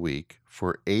 days a week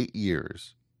for 8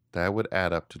 years, that would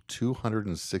add up to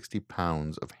 260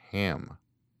 pounds of ham.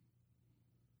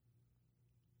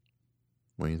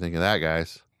 What do you think of that,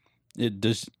 guys?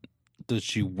 Does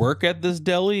she work at this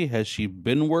deli? Has she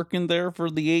been working there for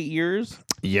the 8 years?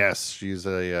 Yes, she's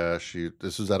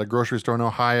this was at a grocery store in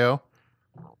Ohio.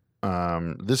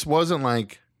 This wasn't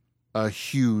like a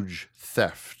huge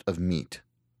theft of meat.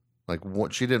 Like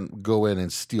what, she didn't go in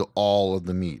and steal all of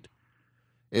the meat.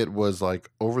 It was like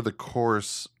over the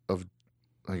course of,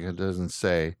 like it doesn't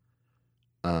say,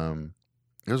 it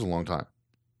was a long time.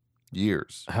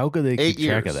 years. How could they 8 keep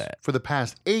track of years. that? For the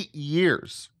past 8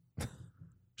 years,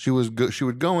 she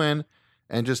would go in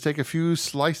and just take a few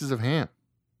slices of ham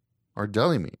or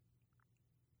deli meat,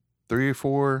 3 or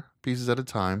 4 pieces at a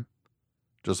time,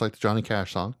 just like the Johnny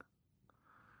Cash song,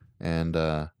 and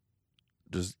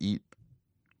just eat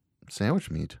sandwich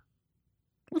meat.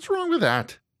 What's wrong with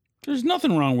that? There's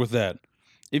nothing wrong with that.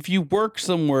 If you work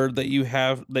somewhere that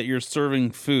you're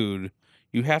serving food,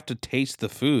 you have to taste the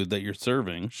food that you're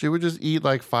serving. She would just eat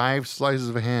like 5 slices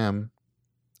of ham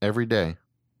every day.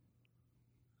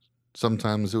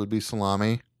 Sometimes it would be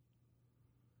salami.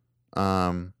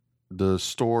 The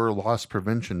store loss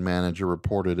prevention manager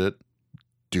reported it.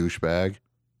 Douchebag.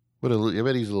 I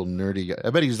bet he's a little nerdy guy. I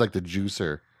bet he's like the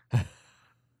juicer.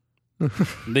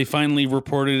 They finally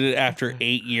reported it after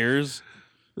 8 years.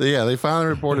 Yeah, they finally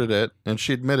reported it, and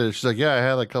she admitted it. She's like, yeah, I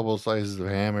had like a couple of slices of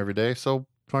ham every day. So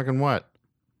fucking what?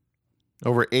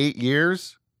 Over 8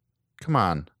 years? Come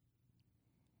on.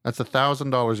 That's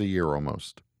 $1,000 a year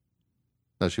almost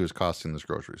that she was costing this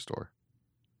grocery store.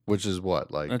 Which is what?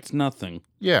 Like, That's nothing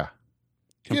yeah.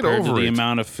 Get compared to over the it.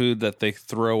 amount of food that they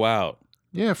throw out.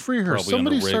 Yeah, free her. Probably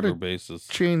Somebody on a regular started basis.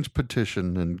 change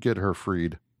petition and get her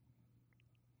freed.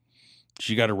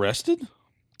 She got arrested?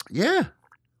 Yeah.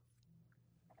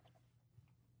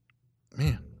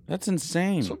 Man, That's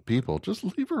insane. some people, just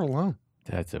leave her alone.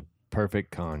 That's a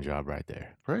perfect con job right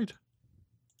there. Right?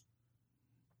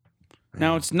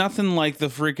 Now it's nothing like the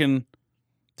freaking.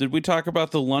 Did we talk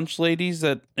about the lunch ladies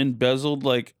that embezzled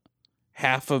like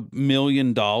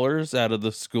 $500,000 out of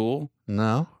the school?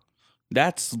 No.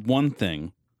 That's one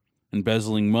thing,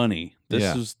 embezzling money. This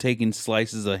Yeah. was taking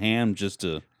slices of ham just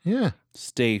to Yeah.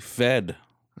 stay fed.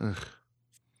 Ugh.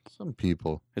 Some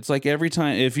people. It's like every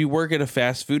time, if you work at a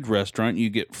fast food restaurant, you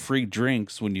get free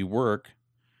drinks when you work.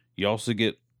 You also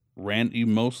get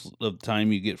most of the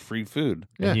time you get free food.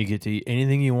 Yeah. And you get to eat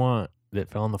anything you want that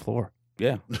fell on the floor.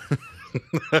 Yeah.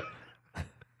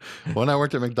 When I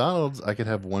worked at McDonald's, I could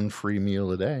have one free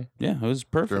meal a day Yeah. It was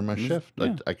perfect. during my It was- shift.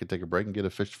 yeah. I could take a break and get a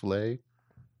fish fillet.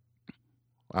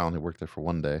 I only worked there for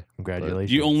one day.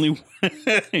 Congratulations. You only.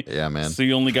 Yeah, man. So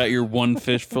you only got your one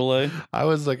fish fillet? I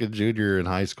was like a junior in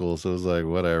high school, so it was like,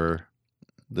 whatever.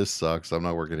 This sucks. I'm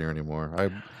not working here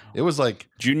anymore. It was like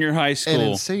Junior high an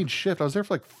school. insane shift. I was there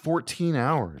for like 14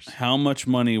 hours. How much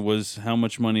money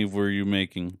were you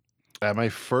making? At my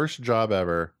first job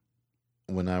ever,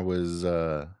 when I was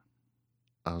a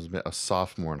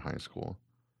sophomore in high school,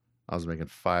 I was making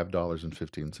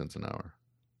 $5.15 an hour.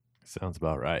 Sounds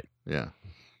about right. Yeah.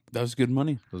 That was good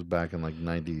money. It was back in like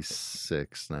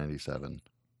 96, 97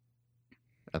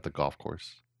 at the golf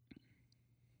course.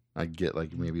 I'd get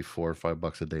like maybe $4 or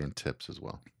 $5 a day in tips as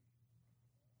well.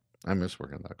 I miss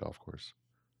working at that golf course.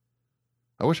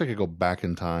 I wish I could go back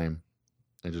in time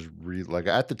and just like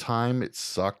at the time it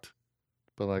sucked,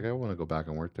 but like I want to go back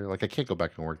and work there. Like I can't go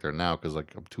back and work there now because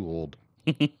like I'm too old.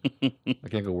 I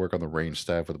can't go work on the range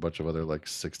staff with a bunch of other like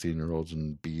 16-year-olds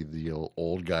and be the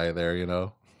old guy there, you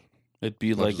know, It'd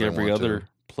be As much like as I every want to. other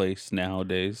place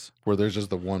nowadays. where there's just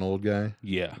the one old guy.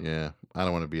 Yeah. Yeah, I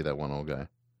don't want to be that one old guy.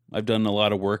 I've done a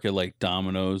lot of work at like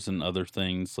Domino's and other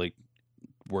things, like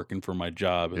working for my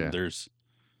job. And Yeah.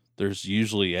 there's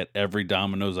usually at every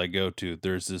Domino's I go to,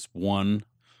 there's this one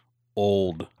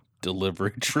old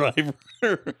delivery driver.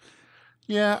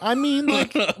 Yeah, I mean,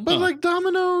 like, but like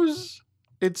Domino's,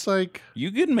 it's like,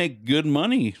 You can make good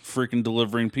money freaking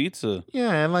delivering pizza.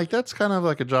 yeah, and like that's kind of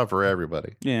like a job for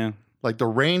everybody. Yeah. Like the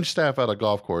range staff at a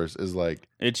golf course is like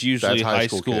It's usually that's high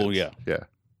school. kids. Yeah. yeah,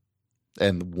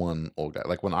 and one old guy.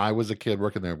 Like when I was a kid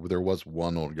working there was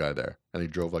one old guy there, and he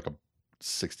drove like a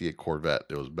 '68 Corvette.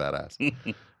 It was badass.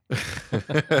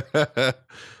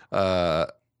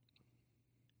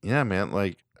 Yeah, man.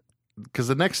 Like, because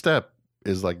the next step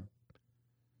is like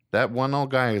that one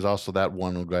old guy is also that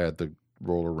one old guy at the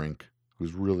roller rink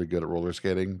who's really good at roller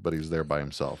skating, but he's there by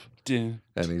himself. Duh.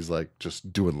 And he's like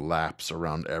just doing laps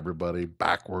around everybody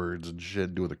backwards and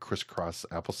shit, doing the crisscross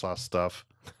applesauce stuff.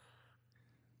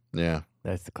 Yeah.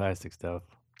 That's the classic stuff.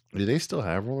 Do they still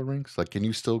have roller rinks? Like, can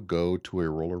you still go to a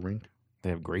roller rink? They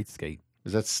have great skate.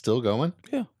 Is that still going?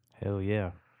 Hell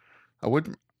yeah. I went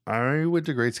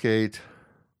to Great Skate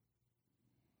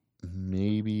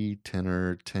maybe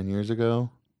 10 years ago.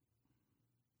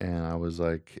 And I was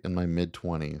like in my mid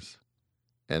 20s.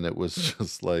 And it was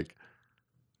just like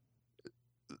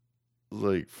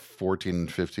 14 and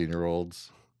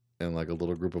 15-year-olds and like a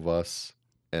little group of us.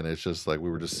 And it's just like we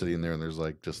were just sitting there and there's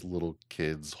like just little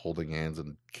kids holding hands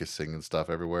and kissing and stuff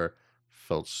everywhere.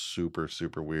 Felt super,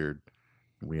 super weird.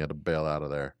 We had to bail out of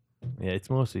there. Yeah, it's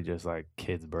mostly just like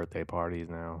kids' birthday parties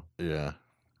now. Yeah.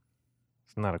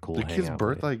 It's not a cool Do kids hangout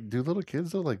birth place. do little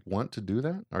kids though want to do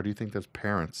that, or do you think that's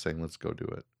parents saying let's go do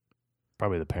it?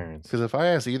 Probably the parents. Because if I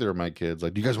ask either of my kids,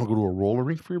 like, do you guys want to go to a roller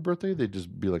rink for your birthday? They'd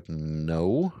just be like,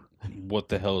 no. What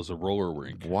the hell is a roller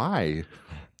rink? Why?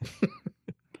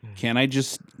 Can't I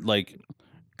just like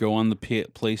go on the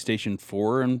PlayStation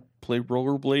 4 and play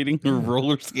rollerblading or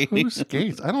roller skating? Who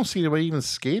skates? I don't see anybody even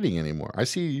skating anymore. I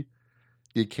see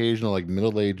the occasional like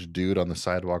middle-aged dude on the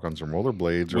sidewalk on some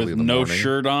rollerblades early With in the no morning.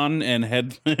 shirt on and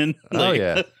headband. Oh,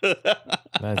 yeah.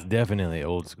 That's definitely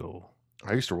old school.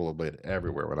 I used to rollerblade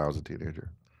everywhere when I was a teenager.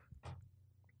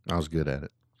 I was good at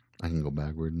it. I can go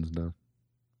backward and stuff.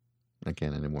 I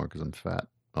can't anymore because I'm fat.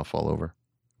 I'll fall over.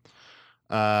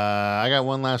 I got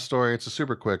one last story. It's a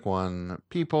super quick one.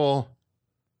 People,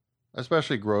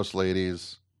 especially gross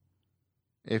ladies,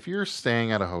 if you're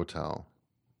staying at a hotel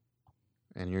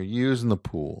and you're using the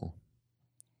pool,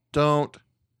 don't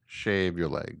shave your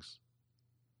legs.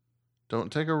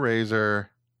 Don't take a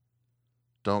razor.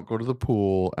 Don't go to the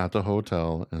pool at the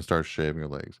hotel and start shaving your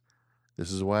legs.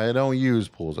 This is why I don't use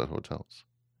pools at hotels.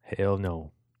 Hell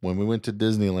no. When we went to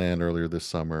Disneyland earlier this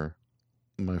summer,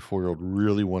 my 4-year-old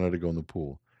really wanted to go in the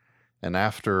pool. And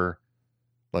after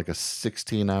like a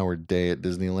 16-hour day at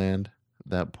Disneyland,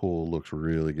 that pool looks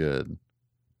really good.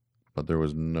 But there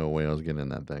was no way I was getting in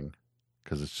that thing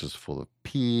because it's just full of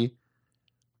pee,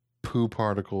 poo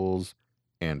particles,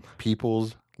 and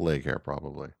people's leg hair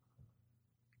probably.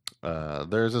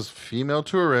 There's this female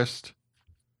tourist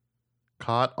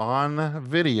caught on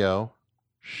video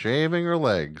shaving her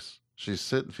legs.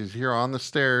 She's here on the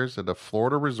stairs at a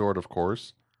Florida resort, of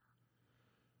course,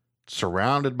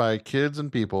 surrounded by kids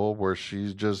and people, where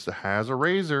she just has a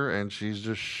razor and she's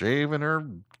just shaving her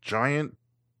giant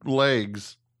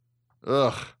legs.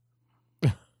 Ugh.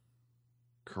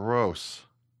 Gross.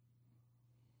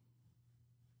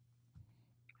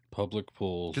 Public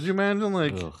pools. Could you imagine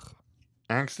Ugh.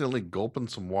 accidentally gulping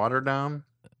some water down?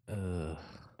 Ugh.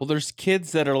 Well, there's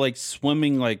kids that are like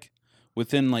swimming like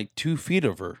within like 2 feet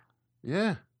of her,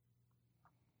 Yeah.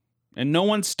 and no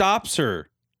one stops her.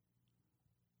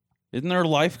 Isn't there a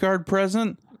lifeguard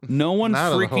present? No one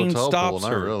Not at a freaking hotel stops pool,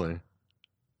 her. not really.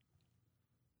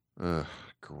 Ugh,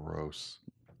 gross.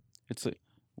 It's like,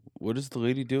 what is the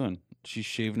lady doing? She's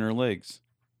shaving her legs.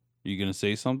 Are you gonna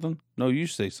say something? No, you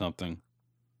say something.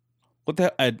 What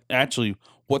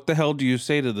the hell do you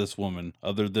say to this woman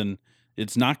other than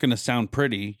it's not gonna sound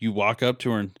pretty? You walk up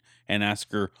to her and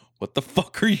ask her, "What the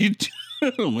fuck are you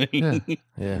doing?" Yeah.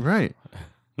 Yeah. Right.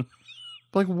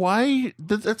 Like, why?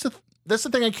 That's the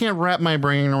thing I can't wrap my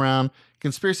brain around.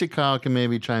 Conspiracy Kyle can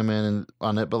maybe chime in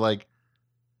on it, but like,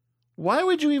 why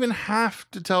would you even have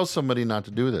to tell somebody not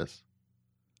to do this?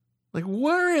 Like,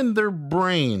 where in their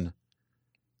brain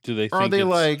Do they? are Think they it's-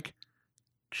 like,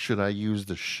 should I use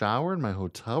the shower in my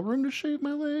hotel room to shave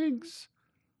my legs?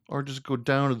 Or just go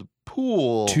down to the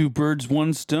pool 2 birds,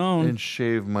 1 stone? and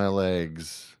shave my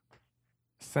legs?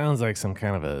 Sounds like some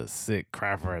kind of a sick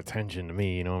cry for attention to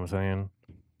me. You know what I'm saying?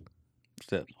 It's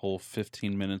that whole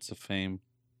 15 minutes of fame.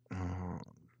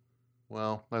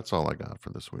 Well, that's all I got for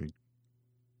this week.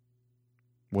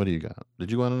 What do you got?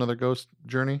 Did you go on another ghost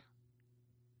journey?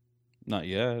 Not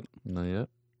yet. Not yet.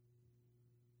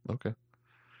 Okay.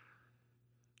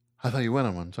 I thought you went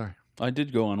on one. Sorry. I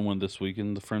did go on one this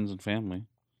weekend. The friends and family.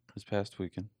 This past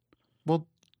weekend. Well,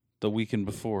 The weekend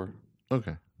before.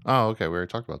 okay. Oh, okay. We already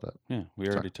talked about that. Yeah, we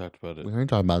already talked about it. We already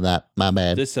talked about that. My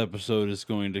bad. This episode is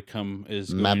going to come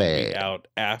My to be bad. out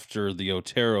after the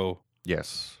Otero.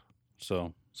 Yes.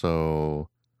 So So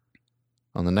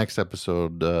on the next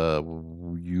episode,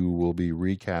 you will be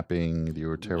recapping the I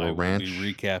Otero will Ranch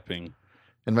be recapping.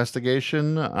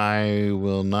 investigation. I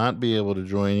will not be able to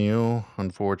join you,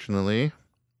 unfortunately,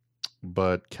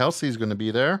 but Kelsey's going to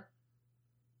be there.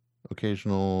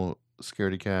 Occasional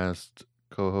Scaredy Cast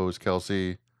co-host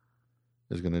Kelsey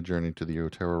is going to journey to the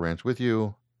Otero Ranch with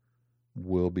you.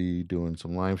 We'll be doing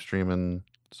some live streaming,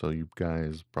 so you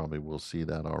guys probably will see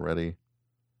that already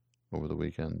over the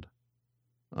weekend.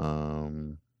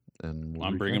 And we'll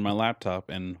I'm bringing recap my laptop,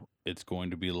 and it's going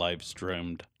to be live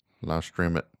streamed. Live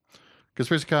stream it.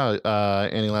 Conspiracy Kyle,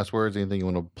 any last words? Anything you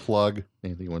want to plug?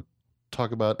 Anything you want to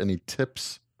talk about? Any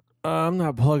tips? I'm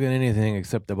not plugging anything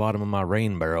except the bottom of my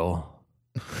rain barrel.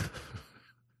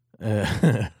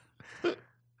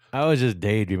 I was just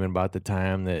daydreaming about the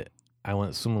time that I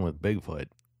went swimming with Bigfoot.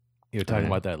 You were talking yeah.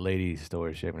 about that lady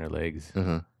story shaving her legs.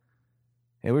 Uh-huh.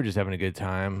 Yeah, we were just having a good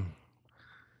time.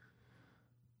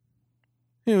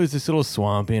 It was this little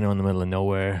swamp, in the middle of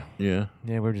nowhere. Yeah.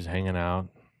 Yeah, we were just hanging out,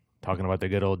 talking about the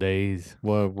good old days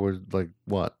What was like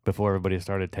what? before everybody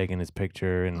started taking his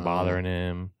picture and bothering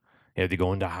him. He had to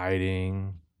go into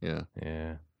hiding. Yeah.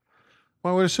 Yeah.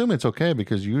 Well, I would assume it's okay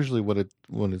because usually what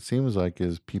it seems like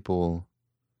is people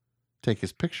take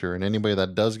his picture, and anybody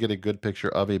that does get a good picture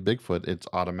of a Bigfoot, it's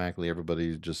automatically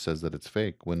everybody just says that it's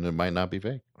fake when it might not be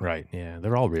fake. Right. Yeah.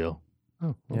 They're all real.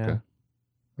 Oh, okay. Yeah.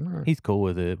 All right. He's cool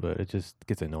with it, but it just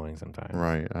gets annoying sometimes.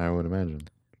 Right, I would imagine.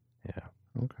 Yeah.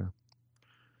 Okay.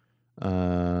 All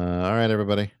right,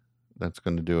 everybody. That's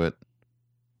going to do it.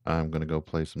 I'm going to go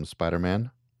play some Spider-Man.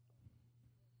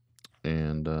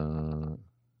 And,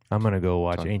 I'm going to go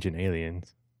watch Ancient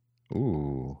Aliens.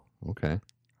 ooh, okay.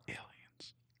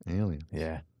 Aliens.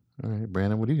 Yeah. All right,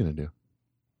 Brandon, what are you going to do?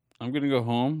 I'm gonna go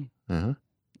home Uh-huh.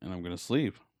 and I'm gonna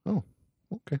sleep Oh,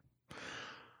 okay.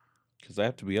 because I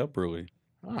have to be up early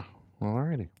Oh, well, all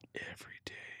righty. every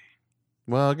day.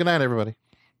 Well, good night, everybody.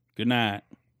 Good night.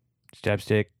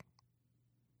 Chapstick.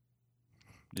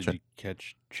 Did Chap- you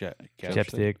catch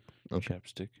Chapstick. Okay.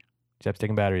 Chapstick. Chapstick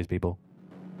and batteries, people.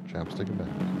 Chapstick and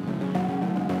back.